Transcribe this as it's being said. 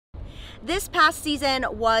This past season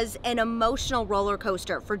was an emotional roller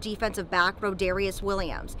coaster for defensive back Rodarius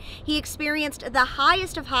Williams. He experienced the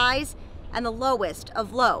highest of highs and the lowest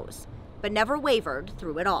of lows, but never wavered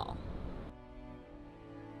through it all.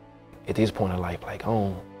 At this point in life, like,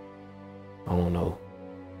 I don't know,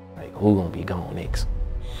 like, who's gonna be gone next.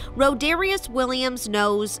 Rodarius Williams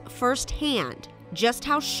knows firsthand just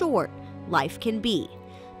how short life can be.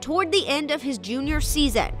 Toward the end of his junior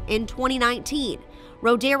season in 2019,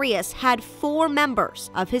 Rodarius had 4 members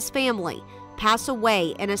of his family pass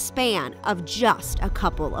away in a span of just a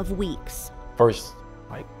couple of weeks. First,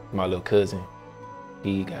 like, my little cousin,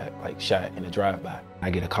 he got like shot in a drive-by. I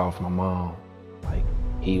get a call from my mom, like,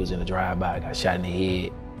 he was in a drive-by, got shot in the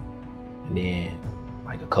head. And then,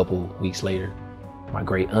 like, a couple weeks later, my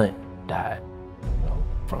great aunt died,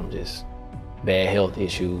 from just bad health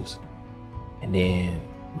issues. And then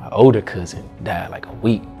my older cousin died like a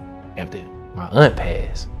week after my aunt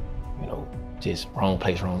passed, just wrong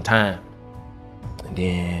place, wrong time. And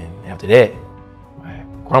then after that, my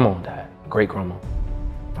grandma died, great grandma,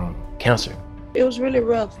 from cancer. It was really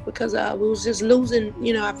rough because we was just losing,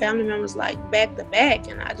 our family members like back to back.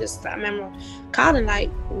 And I remember calling like,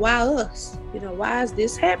 why us? Why is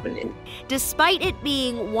this happening? Despite it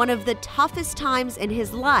being one of the toughest times in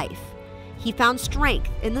his life, he found strength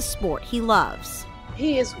in the sport he loves.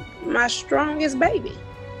 He is my strongest baby.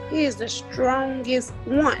 He is the strongest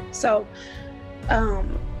one. So,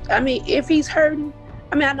 if he's hurting,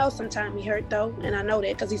 I know sometimes he hurt though, and I know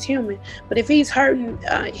that because he's human. But if he's hurting,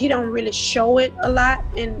 he don't really show it a lot.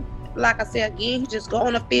 And like I said again, he just go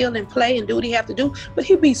on the field and play and do what he have to do. But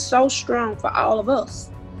he'll be so strong for all of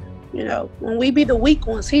us. When we be the weak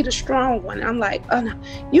ones, he the strong one. I'm like, oh no,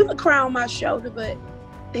 you can cry on my shoulder, but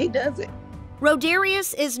he does it.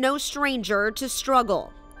 Rodarius is no stranger to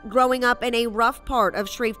struggle. Growing up in a rough part of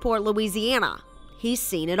Shreveport, Louisiana, he's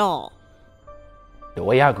seen it all. The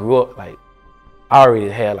way I grew up, like, I already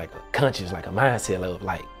had like a conscience, like a mindset of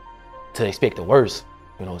like to expect the worst,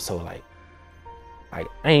 so like I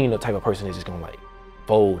ain't no type of person that's just gonna like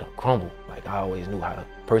fold and crumble. Like, I always knew how to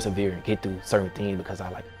persevere and get through certain things because I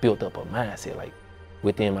like built up a mindset like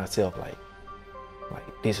within myself, like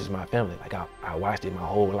this is my family. Like, I watched it my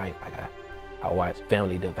whole life. Like, I watched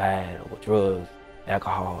family divide over drugs,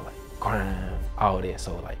 alcohol, like crime, all that.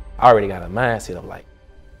 So like I already got a mindset of like,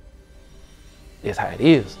 that's how it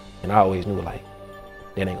is. And I always knew like,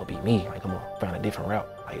 that ain't gonna be me. Like, I'm gonna find a different route.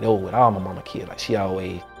 Like, though with all my mama kids, like, she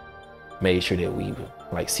always made sure that we would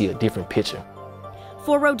like see a different picture.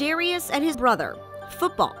 For Rodarius and his brother,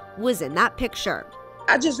 football was in that picture.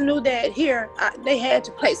 I just knew that here, they had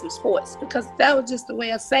to play some sports because that was just the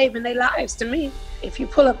way of saving their lives to me. If you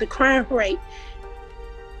pull up the crime rate,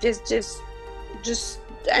 there's just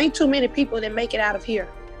ain't too many people that make it out of here.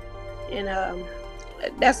 And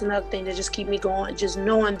that's another thing that just keep me going, just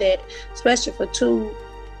knowing that, especially for 2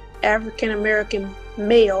 African-American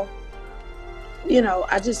male,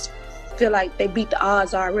 I just feel like they beat the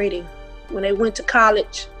odds already. When they went to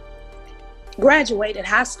college, graduated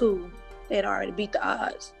high school, they had already beat the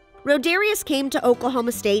odds. Rodarius came to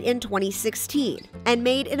Oklahoma State in 2016 and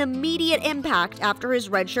made an immediate impact after his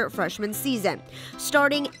redshirt freshman season,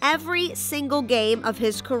 starting every single game of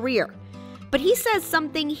his career. But he says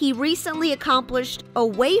something he recently accomplished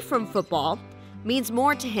away from football means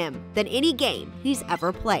more to him than any game he's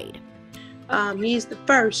ever played. He's the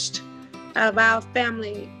first of our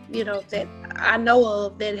family, that I know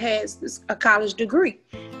of that has a college degree.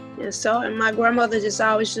 And my grandmother just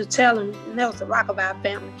always used to tell him, and that was the rock of our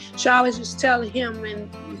family. She always used to tell him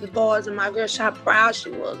and the boys and my girls how proud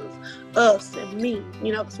she was of us and me,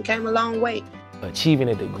 because we came a long way. Achieving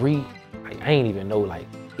a degree, like, I ain't even know like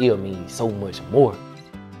it'll mean so much more.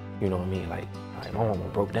 You know what I mean? Like my mama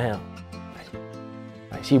broke down.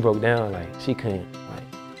 Like she broke down, like she couldn't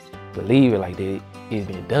like believe it, like that it's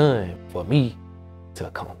been done for me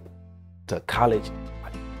to come to college,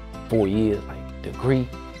 like 4 years, like degree.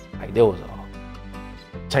 Like, there was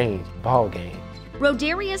a change ball game.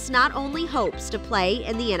 Rodarius not only hopes to play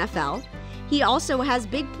in the NFL, he also has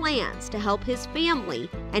big plans to help his family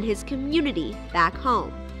and his community back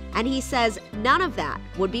home. And he says none of that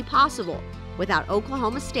would be possible without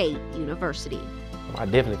Oklahoma State University. I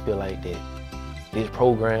definitely feel like that this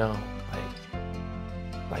program,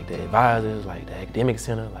 like the advisors, like the academic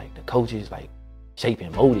center, like the coaches, like shaped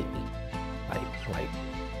and molded me, like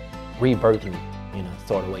rebirthed me in a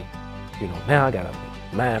sort of way. Now I got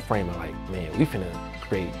a mind frame of like, man, we finna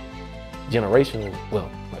create generational,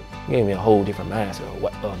 like, gave me a whole different mindset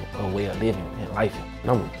of a way of living and life.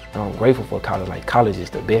 And I'm grateful for college. Like, college is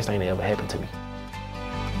the best thing that ever happened to me.